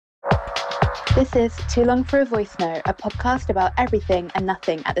This is Too Long for a Voice Note, a podcast about everything and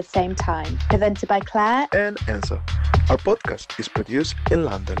nothing at the same time, presented by Claire and Enzo. Our podcast is produced in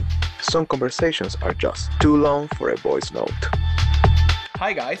London. Some conversations are just too long for a voice note.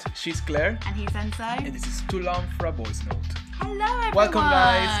 Hi guys, she's Claire. And he's Enzo. And this is Too Long for a Voice Note. Hello everyone. Welcome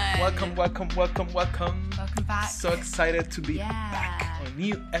guys. Welcome. Welcome back. So excited to be back on a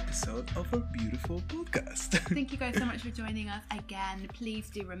new episode of our beautiful podcast. Thank you guys so much for joining us again. Please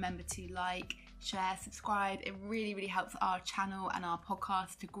do remember to like, share, subscribe. It really, really helps our channel and our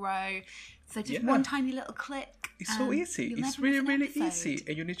podcast to grow. So just one tiny little click. It's so easy. It's really easy.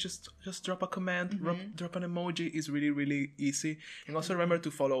 And you need just drop a comment, drop an emoji. It's really easy. And also remember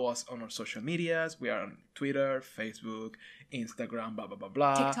to follow us on our social medias. We are on Twitter, Facebook, Instagram, blah, blah, blah,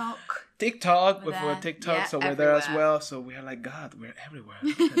 blah. TikTok. We're TikTok, yeah, so we're there as well. So we are like, God, we're everywhere.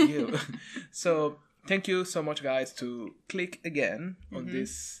 Look at you. So thank you so much, guys, to click again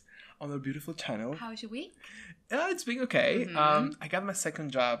on our beautiful channel. How was your week? It's been okay. I got my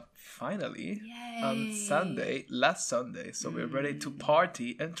second job finally on last Sunday. So we're ready to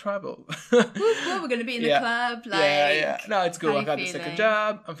party and travel. We're going to be in the club. No, it's good. I got the second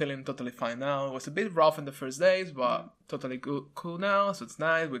job. I'm feeling totally fine now. It was a bit rough in the first days, but totally cool now. So it's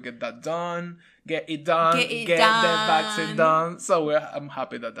nice. We get that done. Get it done. Get the vaccine done. So I'm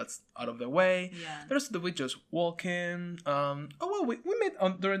happy that that's out of the way. Yeah. The rest of the week just walking. We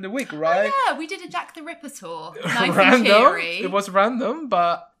met during the week, right? Oh, yeah, we did a Jack the Ripper tour. Nice random. And cheery. It was random,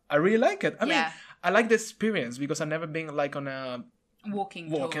 but I really like it. I mean, I like the experience because I've never been like on a walking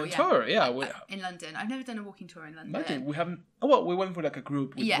tour. Yeah, in London. I've never done a walking tour in London. Imagine, we haven't. We went for like a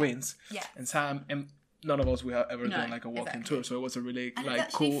group with Wins and Sam, and none of us we have ever done like a walking tour. So it was a really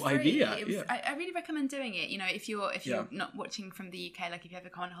cool idea. I really recommend doing it. You know, if you're not watching from the UK, like if you ever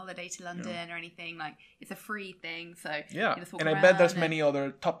come on holiday to London or anything, like it's a free thing. So and I bet there's many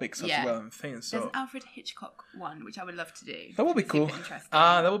other topics as well and things. So there's an Alfred Hitchcock one which I would love to do. That would be cool.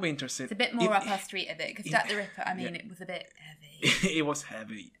 That would be interesting. It's a bit more up our street a bit because Jack the Ripper. I mean, it was a bit heavy. It was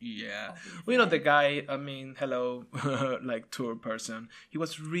heavy, yeah. Well, you know the guy. I mean, hello, like tour person. He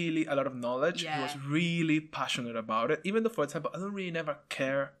was really a lot of knowledge. Yeah. He was really passionate about it. Even though, for example, I don't really never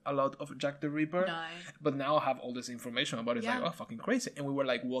care a lot of Jack the Ripper. No. But now I have all this information about it. It's like, oh, fucking crazy. And we were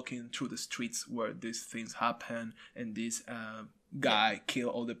like walking through the streets where these things happen and this guy kill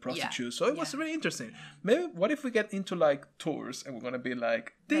all the prostitutes. So it was really interesting. Maybe what if we get into like tours and we're gonna be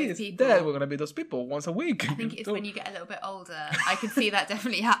like this, that, we're gonna be those people once a week. I think it's when you get a little bit older. I can see that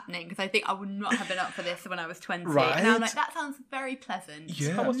definitely happening because I think I would not have been up for this when I was 20. Right. And I'm like, that sounds very pleasant.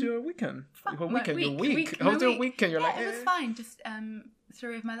 Yeah. How was your weekend? Your week. How was your weekend? You're like, it was fine. Just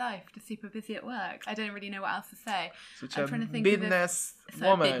story of my life. Just super busy at work. I don't really know what else to say. I'm trying to think business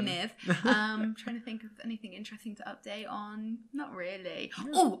woman. Trying to think of anything interesting to update on. Not really.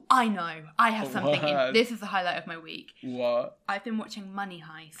 Yeah. Oh, I know. I have something. This is the highlight of my week. What? I've been watching Money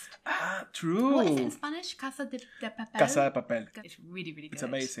Heist. Ah, true. What is it in Spanish? Casa de Papel. Casa de Papel. It's really, really good. It's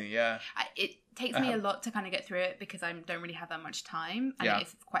amazing. Yeah. It takes me a lot to kind of get through it because I don't really have that much time. And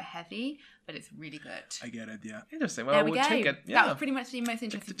it's quite heavy, but it's really good. I get it. Yeah. Interesting. Well, we'll check it. Yeah. That was pretty much the most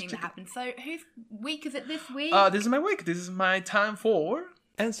interesting thing that happened. So, whose week is it this week? This is my week. This is my time for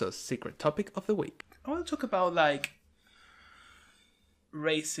Enzo's secret topic of the week. I want to talk about like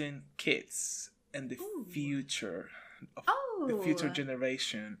raising kids and the future of the future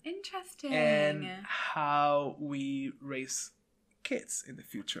generation. Interesting. And how we raise kids in the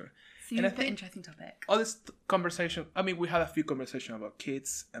future. Super interesting topic. All this conversation, I mean, we had a few conversations about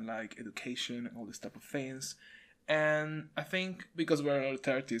kids and like education and all this type of things. And I think because we're in our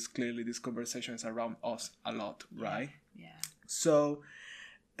 30s, clearly this conversation is around us a lot, right? Yeah. So,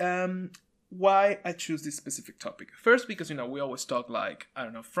 why I choose this specific topic? First, because, you know, we always talk like, I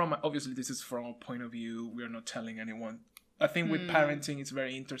don't know, obviously this is from our point of view. We are not telling anyone. I think with parenting, it's a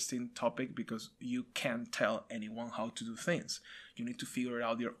very interesting topic because you can't tell anyone how to do things. You need to figure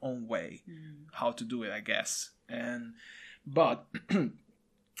out your own way, how to do it, I guess. But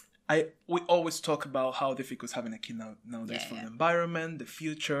we always talk about how difficult it's having a kid nowadays for the environment, the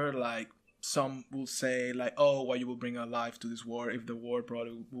future. Like some will say, like, "Oh, why you will bring a life to this war if the war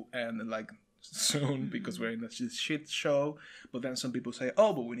probably will end like soon because we're in a shit show." But then some people say,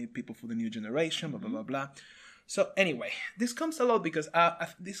 "Oh, but we need people for the new generation." Blah blah blah blah. So anyway, this comes a lot because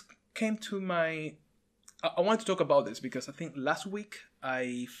this came to my. I wanted to talk about this because I think last week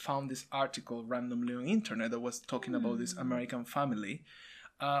I found this article randomly on the internet that was talking about this American family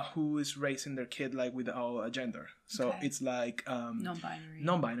who is raising their kid like without a gender. So it's like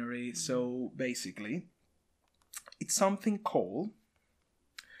non-binary. So basically, it's something called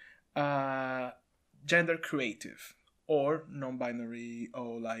gender creative or non-binary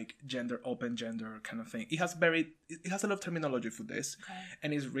or like open gender kind of thing. It has a lot of terminology for this,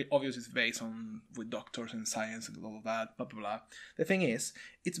 and it's obviously it's based on with doctors and science and all of that, blah blah blah. The thing is,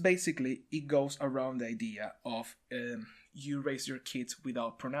 it goes around the idea of you raise your kids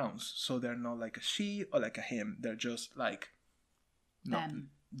without pronouns, so they're not like a she or like a him. They're just like them,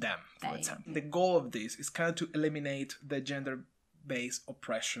 for example. The goal of this is kind of to eliminate the gender-based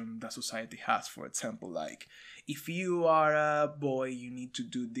oppression that society has. For example, like if you are a boy, you need to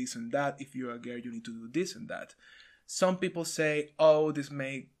do this and that. If you're a girl, you need to do this and that. Some people say, oh, this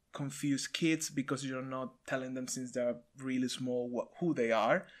may confuse kids because you're not telling them since they're really small who they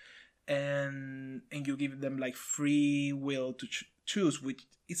are, and you give them like free will to choose, which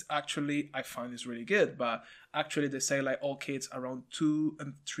is actually, I find is really good. But actually they say like all kids around 2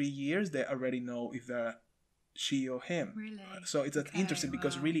 and 3 years, they already know if they're she or him. Really? So it's interesting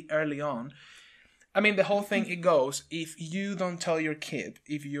because really early on, I mean, the whole thing, it goes, if you don't tell your kid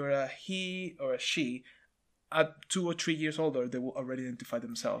if you're a he or a she, at 2 or 3 years older, they will already identify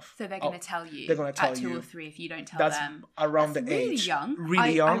themselves. So they're going to tell you. They're going to tell at you. 2 or 3 if you don't tell that's them. Around That's the really age. Young.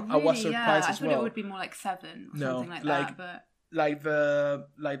 Really young. I was surprised as well. I thought it would be more like 7 or something like that. But Normally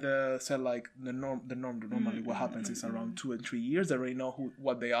what happens is around 2 and 3 years, they already know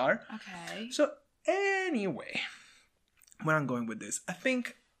what they are. Okay. So anyway, where I'm going with this, I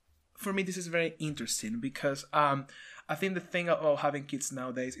think for me this is very interesting because I think the thing about having kids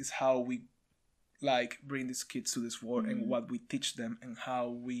nowadays is how we like bring these kids to this world and what we teach them and how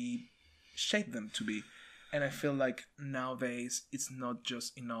we shape them to be. And I feel like nowadays it's not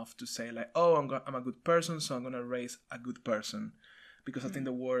just enough to say like, oh, I'm a good person, so I'm gonna raise a good person, because I think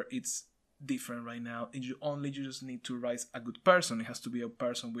the world it's different right now. You just need to raise a good person. It has to be a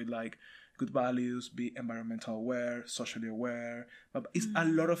person with like good values, be environmental aware, socially aware. But it's a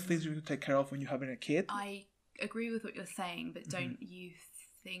lot of things you need to take care of when you're having a kid. I agree with what you're saying, but don't you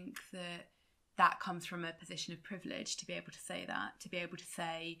think that comes from a position of privilege to be able to say that, to be able to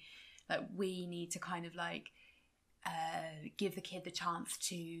say like we need to kind of like give the kid the chance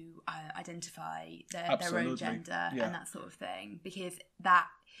to identify their own gender and that sort of thing, because that,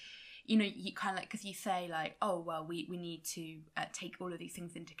 you know, you kind of like, because you say like, oh well, we need to take all of these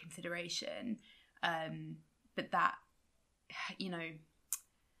things into consideration, but that, you know,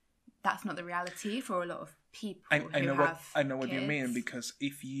 that's not the reality for a lot of people. I know what you mean, because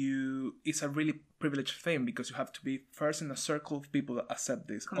it's a really privileged thing, because you have to be first in a circle of people that accept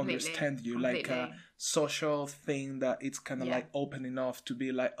this, understand you, like a social thing that it's kind of like open enough to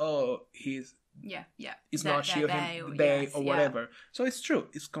be like, oh, he's it's not she or him, they or whatever. So it's true,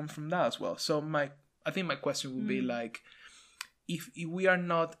 it's come from that as well. So I think my question would be like, if we are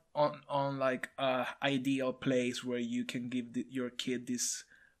not on like a ideal place where you can give your kid this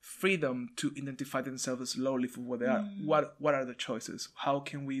freedom to identify themselves slowly for what they are, what are the choices? How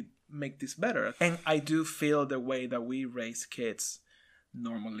can we make this better? And I do feel the way that we raise kids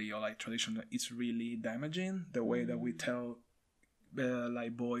normally or like traditionally, it's really damaging. The way that we tell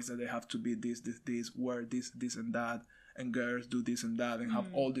like boys that they have to be this, wear this and that, and girls do this and that, and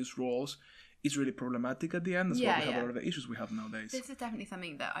have all these roles. It's really problematic at the end. That's why we have a lot of the issues we have nowadays. This is definitely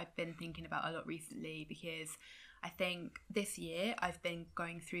something that I've been thinking about a lot recently, because I think this year I've been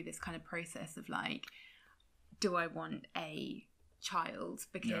going through this kind of process of like, do I want a child?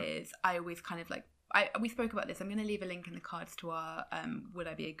 Because I always kind of like, we spoke about this. I'm going to leave a link in the cards to our Would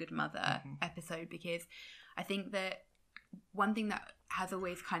I Be a Good Mother episode, because I think that one thing that has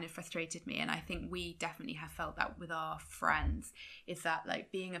always kind of frustrated me, and I think we definitely have felt that with our friends, is that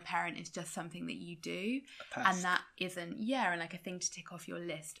like being a parent is just something that you do, and that isn't and like a thing to tick off your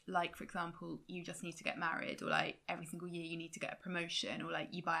list. Like, for example, you just need to get married, or like every single year you need to get a promotion, or like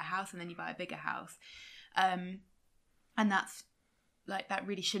you buy a house and then you buy a bigger house, and that's like, that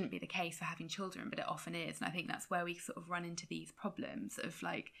really shouldn't be the case for having children, but it often is. And I think that's where we sort of run into these problems of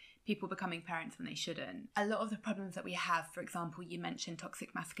like people becoming parents when they shouldn't. A lot of the problems that we have, for example, you mentioned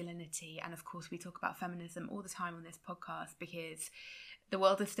toxic masculinity, and of course we talk about feminism all the time on this podcast, because the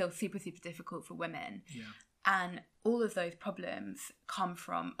world is still super, super difficult for women. And all of those problems come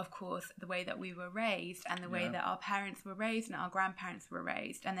from, of course, the way that we were raised, and the way that our parents were raised and our grandparents were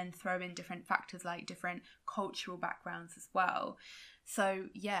raised, and then throw in different factors like different cultural backgrounds as well. So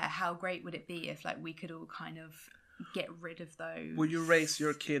how great would it be if like we could all kind of get rid of those? Will you raise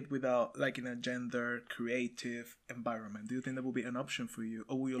your kid without like in a gender creative environment? Do you think that would be an option for you,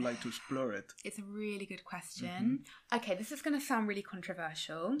 or would you like to explore it? It's a really good question. Okay, this is going to sound really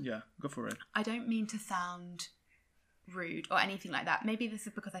controversial. Yeah, go for it. I don't mean to sound rude or anything like that. Maybe this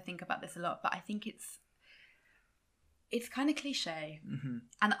is because I think about this a lot, but I think it's kind of cliche. Mm-hmm.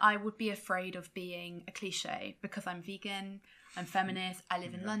 And I would be afraid of being a cliche because I'm vegan, I'm feminist, I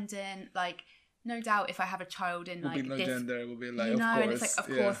live in London. Like, no doubt if I have a child in like no this, gender, it will be like, you know, of course. and it's like,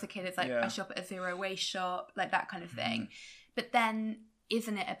 of course the kid is like, Yeah. I shop at a zero waste shop, like that kind of thing. But then,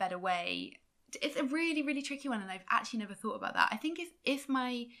 isn't it a better way? It's a really, really tricky one, and I've actually never thought about that. I think if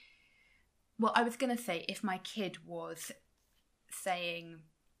my kid was saying,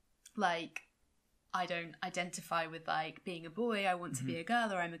 like, I don't identify with like being a boy, I want to be a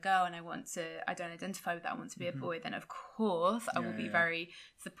girl, or I'm a girl and I don't identify with that, I want to be a boy, then of course I will be very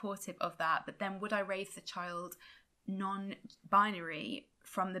supportive of that. But then would I raise the child non-binary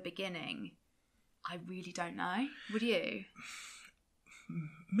from the beginning? I really don't know. Would you?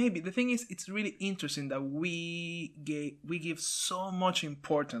 Maybe. The thing is, it's really interesting that we give so much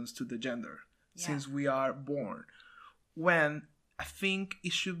importance to the gender since we are born, when I think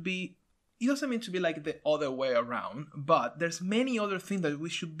it should be. It doesn't mean to be like the other way around, but there's many other things that we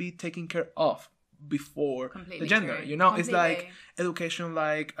should be taking care of before Completely the gender. true. You know, Completely. It's like education,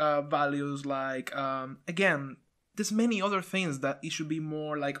 like values, like again, there's many other things that it should be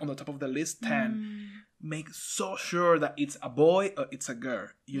more like on the top of the list. 10, make so sure that it's a boy or it's a girl.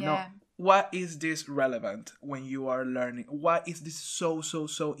 You know, why is this relevant when you are learning? Why is this so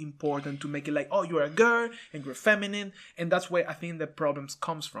important to make it like, oh, you're a girl and you're feminine? And that's where I think the problems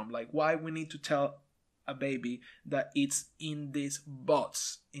comes from. Like, why we need to tell a baby that it's in these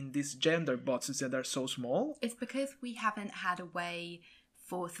bots, in these gender boxes that are so small? It's because we haven't had a way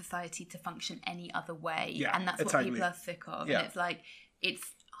for society to function any other way. Yeah, and that's exactly. what people are sick of. Yeah. And it's like, it's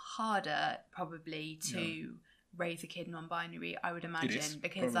harder probably to raise a kid non-binary, I would imagine,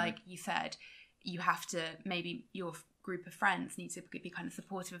 because probably. like you said, you have to, maybe your group of friends need to be kind of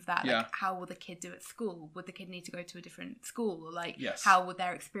supportive of that. Like, how will the kid do at school? Would the kid need to go to a different school? Or like, how would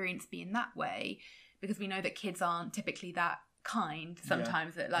their experience be in that way? Because we know that kids aren't typically that kind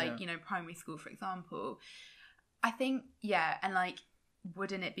sometimes at like, you know, primary school, for example. I think, and like,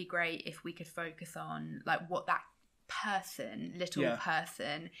 wouldn't it be great if we could focus on like what that little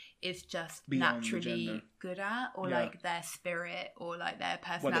person is just beyond naturally good at, or like their spirit, or like their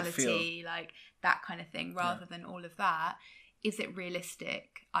personality, like that kind of thing, rather than all of that. Is it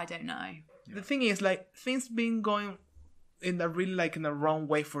realistic? I don't know. The thing is, like, things been going in a really like in a wrong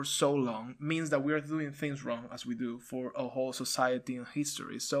way for so long means that we are doing things wrong as we do for a whole society and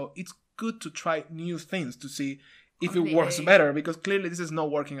history. So it's good to try new things to see if it works better, because clearly this is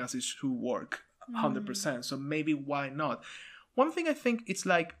not working as it should work 100%. So maybe why not? One thing I think it's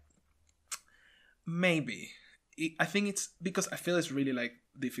like, maybe I think it's because I feel it's really like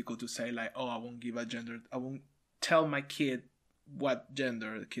difficult to say like, oh, I won't give a gender, I won't tell my kid what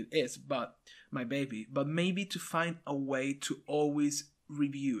gender the kid is, but my baby, but maybe to find a way to always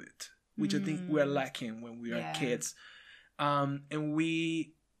review it, which I think we're lacking when we are kids. And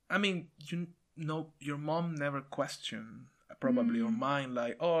I mean, you know, your mom never questioned probably or mine,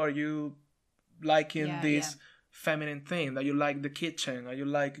 like, oh, are you liking this feminine thing, that you like the kitchen, or you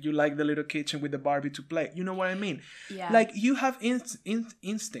like the little kitchen with the Barbie to play, you know what I mean? Like, you have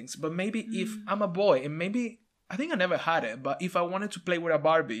instincts, but maybe if I'm a boy, and maybe I think I never had it, but if I wanted to play with a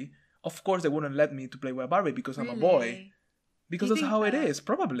Barbie, of course they wouldn't let me to play with a Barbie because I'm a boy, because that's how it is,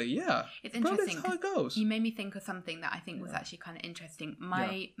 probably. It's interesting. That's how it goes. You made me think of something that I think was actually kind of interesting.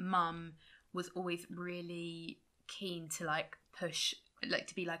 My mum was always really keen to like push, like,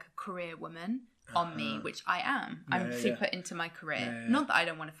 to be like a career woman on me, which I am. I'm super into my career. Not that I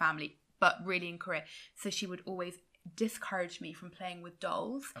don't want a family, but really in career. So she would always discourage me from playing with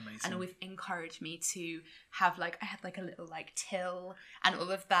dolls. Amazing. And always encourage me to have like, I had like a little like till and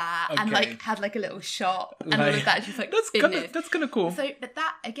all of that, and like had like a little shop and all of that. Just like that's kind of cool. So, but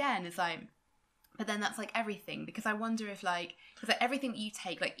that again is like, but then that's like everything, because I wonder if like, because like everything that you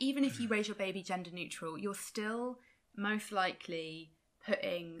take, like even if you raise your baby gender neutral, you're still most likely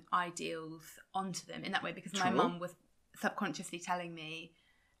putting ideals onto them in that way, because my mum was subconsciously telling me,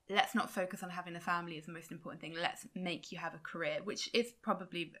 let's not focus on having a family as the most important thing, let's make you have a career, which is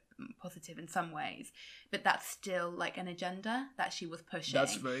probably positive in some ways, but that's still like an agenda that she was pushing.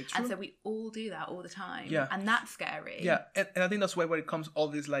 That's very true. And so we all do that all the time, and that's scary. And I think that's why when it comes all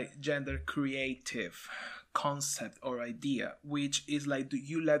this like gender creative concept or idea, which is like, do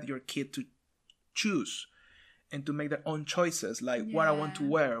you let your kid to choose and to make their own choices, like what I want to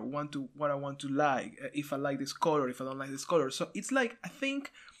wear, what I want to like, if I like this color, if I don't like this color. So it's like, I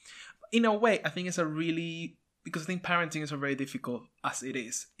think, in a way, I think it's a really, because I think parenting is a very difficult as it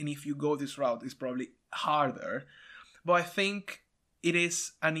is. And if you go this route, it's probably harder. But I think it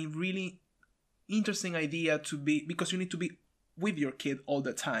is a really interesting idea to be, because you need to be with your kid all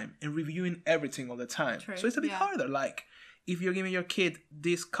the time and reviewing everything all the time. True, So it's a bit yeah. harder. Like, if you're giving your kid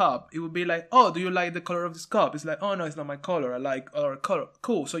this cup, it would be like, oh, do you like the color of this cup? It's like, oh no, it's not my color. I like other color.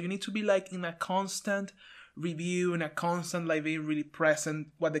 Cool. So you need to be like in a constant review, in a constant like being really present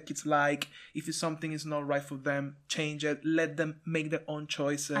what the kids like. If something is not right for them, change it. Let them make their own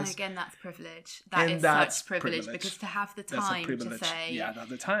choices. And again, that's privilege. And That's that's such privilege, privilege. because to have the That's a time to privilege. say, Yeah, that's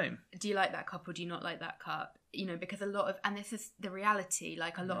the time. do you like that cup or do you not like that cup? You know, because a lot of, and this is the reality,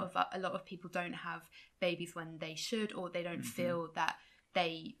 like a lot of people don't have babies when they should, or they don't feel that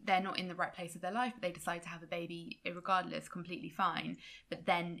they're not in the right place of their life, but they decide to have a baby regardless, completely fine. But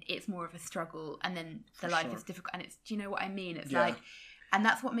then it's more of a struggle, and then the life is difficult. And it's, do you know what I mean? It's like, and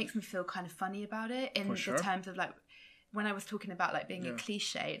that's what makes me feel kind of funny about it, in the terms of like, when I was talking about like being a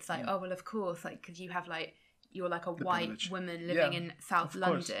cliche, it's like, oh well, of course, like, because you have like, you're like a white privilege. woman living in South Of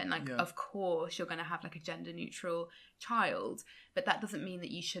course. London, like of course you're going to have like a gender neutral child, but that doesn't mean that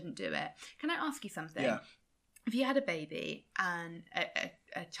you shouldn't do it. Can I ask you something? Yeah. If you had a baby and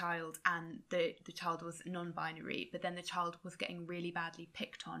a child, and the child was non-binary, but then the child was getting really badly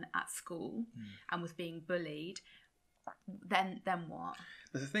picked on at school and was being bullied, then what?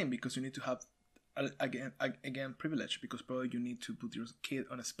 That's the thing, because you need to have again privilege, because probably you need to put your kid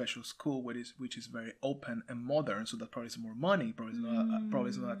on a special school which is very open and modern, so that probably is more money, probably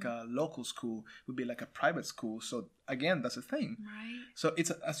it's not like a local school, it would be like a private school. So again, that's the thing, Right. so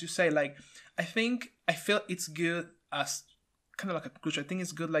it's, as you say, like, I feel it's good as kind of like a conclusion. I think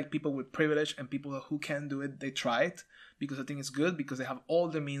it's good, like, people with privilege and people who can do it, they try it, because I think it's good because they have all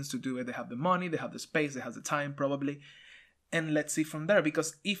the means to do it. They have the money, they have the space, they have the time probably. And let's see from there,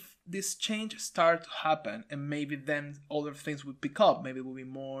 because if this change start to happen, and maybe then other things would pick up, maybe it will be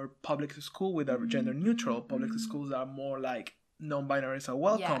more public school with a gender neutral, public schools that are more like non-binaries are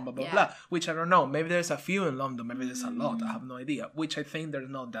welcome, blah, blah, blah, which I don't know. Maybe there's a few in London, maybe there's a lot, I have no idea, which I think there's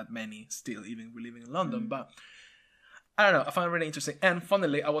not that many still, even we living in London, but I don't know, I found it really interesting. And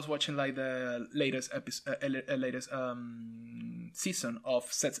funnily, I was watching like the latest season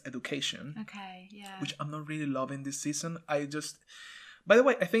of Sex Education. Okay, yeah. Which I'm not really loving this season. By the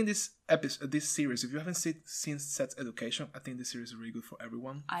way, I think this series, if you haven't seen Sex Education, I think this series is really good for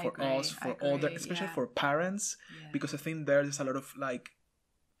everyone. I for agree, us, for older, especially for parents, because I think there's a lot of like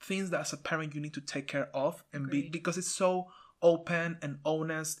things that as a parent you need to take care of, and because it's so open and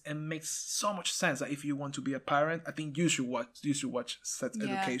honest and makes so much sense that if you want to be a parent, I think you should watch Sex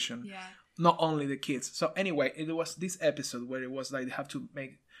Education. Yeah. Not only the kids. So anyway, it was this episode where it was like they have to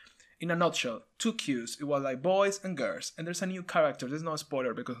make, in a nutshell, 2 cues. It was like boys and girls, and there's a new character. There's no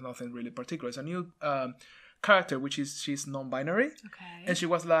spoiler because nothing really particular. It's a new character, which is she's non-binary, and she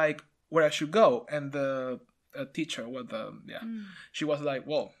was like, where I should go, and the teacher, she was like,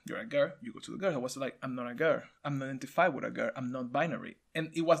 well, you're a girl, you go to the girl. I was like, I'm not a girl, I'm not identified with a girl, I'm not binary. And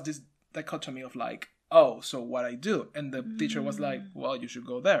it was this dichotomy of like, oh, so what I do? And the teacher was like, well, you should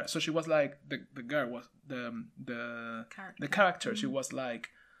go there. So she was like, the girl was the character. She was like,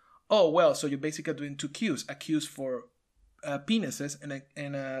 oh, well, so you're basically doing 2 cues, a cues for penises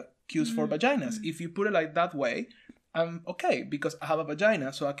and a cues for vaginas. If you put it like that way, I'm okay, because I have a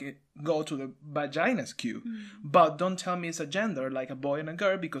vagina, so I can go to the vagina's cue. But don't tell me it's a gender, like a boy and a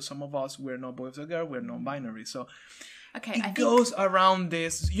girl, because some of us, we're not boys or girl, we're non-binary. So it goes around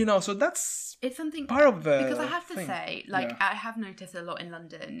this, so that's it's something part of the because I have to thing. say, like, I have noticed a lot in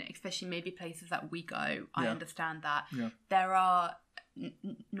London, especially maybe places that we go. I understand that there are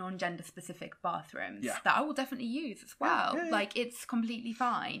non-gender specific bathrooms that I will definitely use as well. Like, it's completely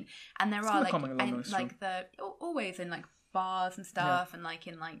fine, and there are like always in like bars and stuff, and like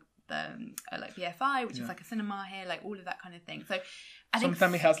in like the like BFI, which is like a cinema here, like all of that kind of thing. So I think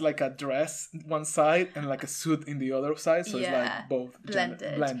sometimes it has like a dress one side and like a suit in the other side, so it's like both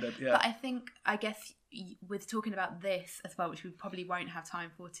blended. But I guess with talking about this as well, which we probably won't have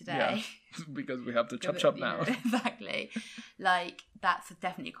time for today, because we have to chop now. Exactly. Like, that's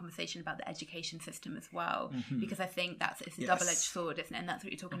definitely a conversation about the education system as well, because I think it's a double-edged sword, isn't it? And that's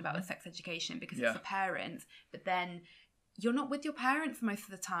what you're talking about with sex education, because it's the parents, but then you're not with your parents most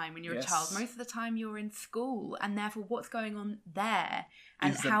of the time when you're a child. Most of the time you're in school, and therefore what's going on there,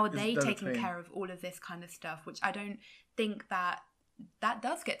 and how are they taking care of all of this kind of stuff, which I don't think that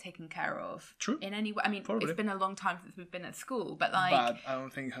does get taken care of. True. In any way. I mean, it's been a long time since we've been at school, but like... But I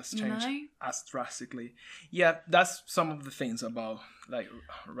don't think it has changed as drastically. Yeah, that's some of the things about, like,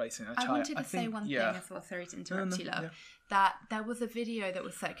 raising a child. I wanted to say one thing as well, sorry to interrupt you, love. That there was a video that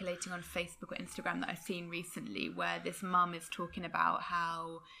was circulating on Facebook or Instagram that I've seen recently where this mum is talking about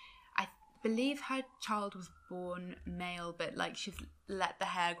how... I believe her child was born male, but like she's let the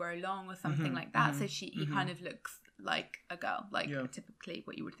hair grow long or something like that, so he kind of looks like a girl, like Yeah. typically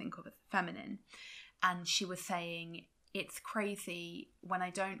what you would think of as feminine. And she was saying it's crazy when I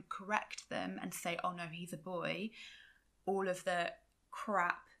don't correct them and say, oh no, he's a boy, all of the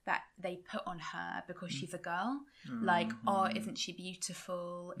crap that they put on her because she's a girl. Like, oh, isn't she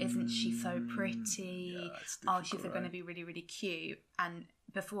beautiful? Isn't she so pretty? Yeah, it's Oh, she's difficult, going to right? be really, really cute. And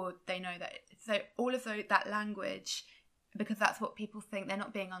before they know that, so all of that language, because that's what people think, they're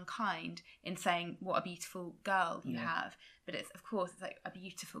not being unkind in saying what a beautiful girl you have, but it's, of course, it's like a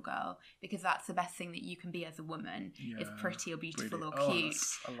beautiful girl, because that's the best thing that you can be as a woman, is pretty or beautiful Pretty. or Oh, cute.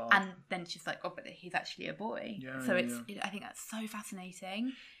 that's a lot. And then she's like, oh, but he's actually a boy. So I think that's so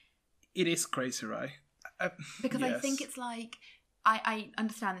fascinating. It is crazy, right? Because I Yes. think it's like, I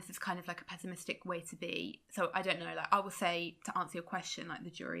understand this is kind of like a pessimistic way to be. So I don't know, like I will say, to answer your question, like the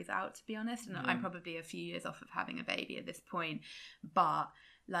jury's out, to be honest. And I'm probably a few years off of having a baby at this point. But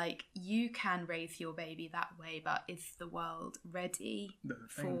like, you can raise your baby that way, but is the world ready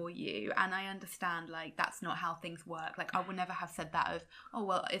for you? And I understand, like, that's not how things work. Like, I would never have said that of, oh,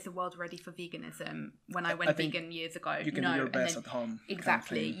 well, is the world ready for veganism when I went vegan years ago? You can do your best at home.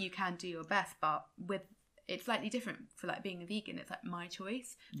 Exactly. Kind of thing. You can do your best, but with it's slightly different for like being a vegan. It's like my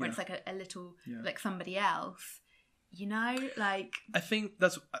choice, where it's like a little like somebody else, you know, like I think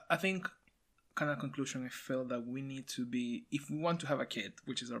kind of conclusion, I feel that we need to be, if we want to have a kid,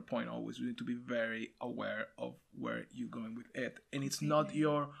 which is our point always, we need to be very aware of where you're going with it. And it's not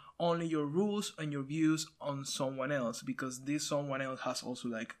only your rules and your views on someone else, because this someone else has also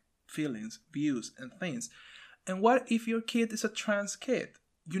like feelings, views and things. And what if your kid is a trans kid?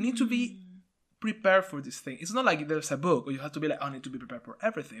 You need to be prepared for this thing. It's not like there's a book or you have to be like, I need to be prepared for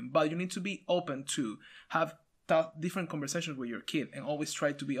everything, but you need to be open to have different conversations with your kid and always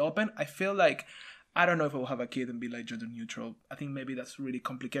try to be open. I feel like, I don't know if I will have a kid and be like gender neutral. I think maybe that's really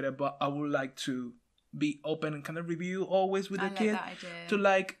complicated, but I would like to be open and kind of review always with the kid to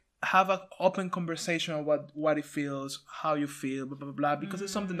like have an open conversation on what it feels, how you feel, blah blah blah, because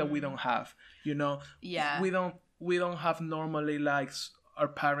it's something that we don't have, you know. We don't have normally like our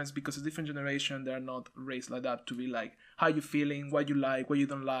parents, because it's a different generation, they're not raised like that, to be like, how you feeling, what you like, what you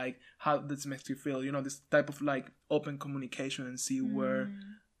don't like, how this makes you feel, you know, this type of like open communication and see where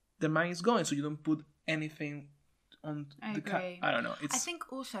the mind is going, so you don't put anything on I don't know. I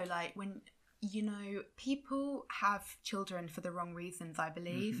think also like when, you know, people have children for the wrong reasons, I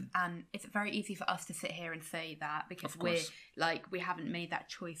believe, and it's very easy for us to sit here and say that because we haven't made that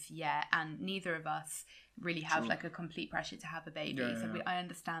choice yet, and neither of us really have like a complete pressure to have a baby. I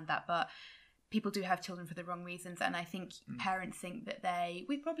understand that, but people do have children for the wrong reasons, and I think parents think that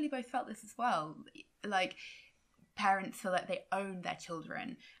we've probably both felt this as well, like parents feel like they own their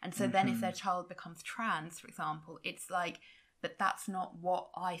children, and so then if their child becomes trans, for example, it's like, but that's not what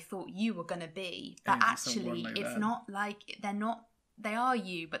I thought you were going to be. But actually, it's not like they are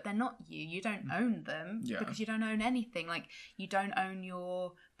you, but they're not you. You don't own them because you don't own anything. Like, you don't own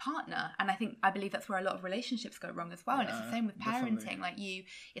your partner. And I believe that's where a lot of relationships go wrong as well. And it's the same with parenting. Like,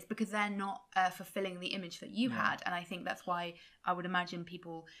 it's because they're not fulfilling the image that you had. And I think that's why I would imagine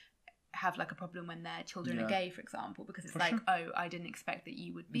people have like a problem when their children are gay, for example, because it's oh, I didn't expect that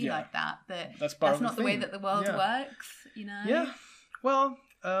you would be like that, but that's not the way that the world works, you know. Well,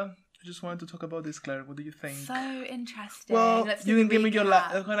 I just wanted to talk about this, Claire. What do you think? So interesting. Well, you can give me your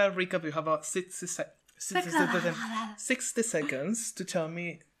I'm gonna recap. You have about 60 seconds to tell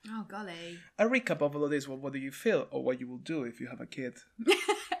me oh golly a recap of all of this. What do you feel, or what you will do if you have a kid?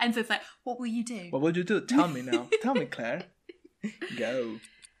 And so it's like, what will you do? What will you do? Tell me now. Tell me, Claire. Go.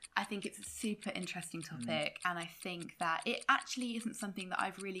 I think it's a super interesting topic, and I think that it actually isn't something that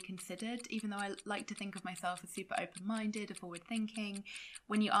I've really considered, even though I like to think of myself as super open-minded, forward-thinking.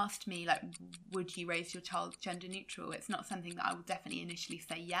 When you asked me, like, would you raise your child gender neutral, it's not something that I would definitely initially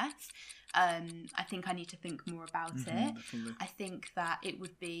say yes. I think I need to think more about it. Definitely. I think that it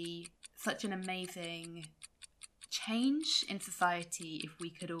would be such an amazing change in society if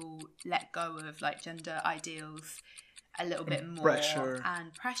we could all let go of, like, gender ideals a little bit more, pressure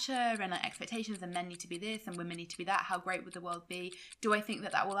and like expectations, and men need to be this and women need to be that. How great would the world be? Do I think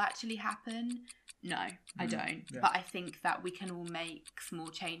that will actually happen? No, I don't. But I think that we can all make small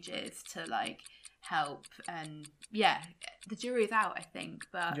changes to like help, and the jury is out, I think,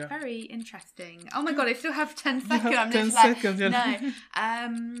 but very interesting. Oh my god, I still have 10 seconds. I'm 10 just seconds, no.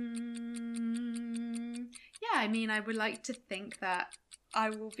 I mean, I would like to think that I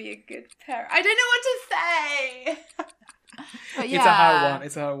will be a good parent. I don't know what to say. But It's a hard one.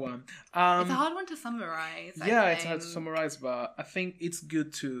 It's a hard one. It's a hard one to summarize. It's hard to summarize, but I think it's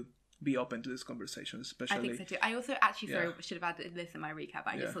good to be open to this conversation, especially. I think so too. I also actually should have added this in my recap,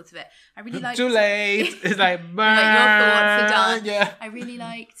 but I just thought of it. I really liked Too late. It's like burn. Like, your thoughts are done. Yeah. I really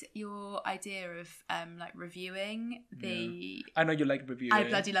liked your idea of like reviewing the. I know you like reviewing. I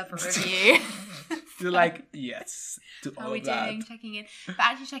bloody love a review. You're like, yes to all How are we of that. doing? Checking in, but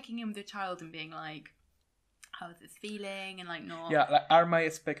actually checking in with the child and being like, how is this feeling, and like not. Yeah, like, are my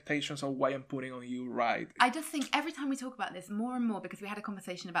expectations of what I'm putting on you right? I just think every time we talk about this more and more, because we had a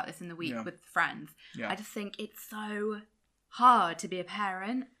conversation about this in the week with friends. Yeah. I just think it's so hard to be a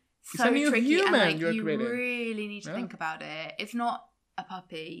parent. It's So a new tricky, human and like you're you creating. really need to think about it. It's not a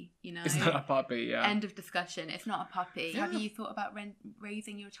puppy, you know. It's not a puppy, yeah. End of discussion. It's not a puppy. Yeah. Have you thought about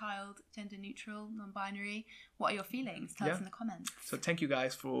raising your child gender neutral, non-binary? What are your feelings? Tell us in the comments. So thank you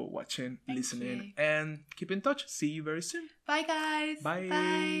guys for watching, Thank listening, you. and keep in touch. See you very soon. Bye guys. Bye.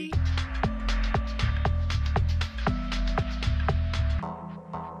 Bye.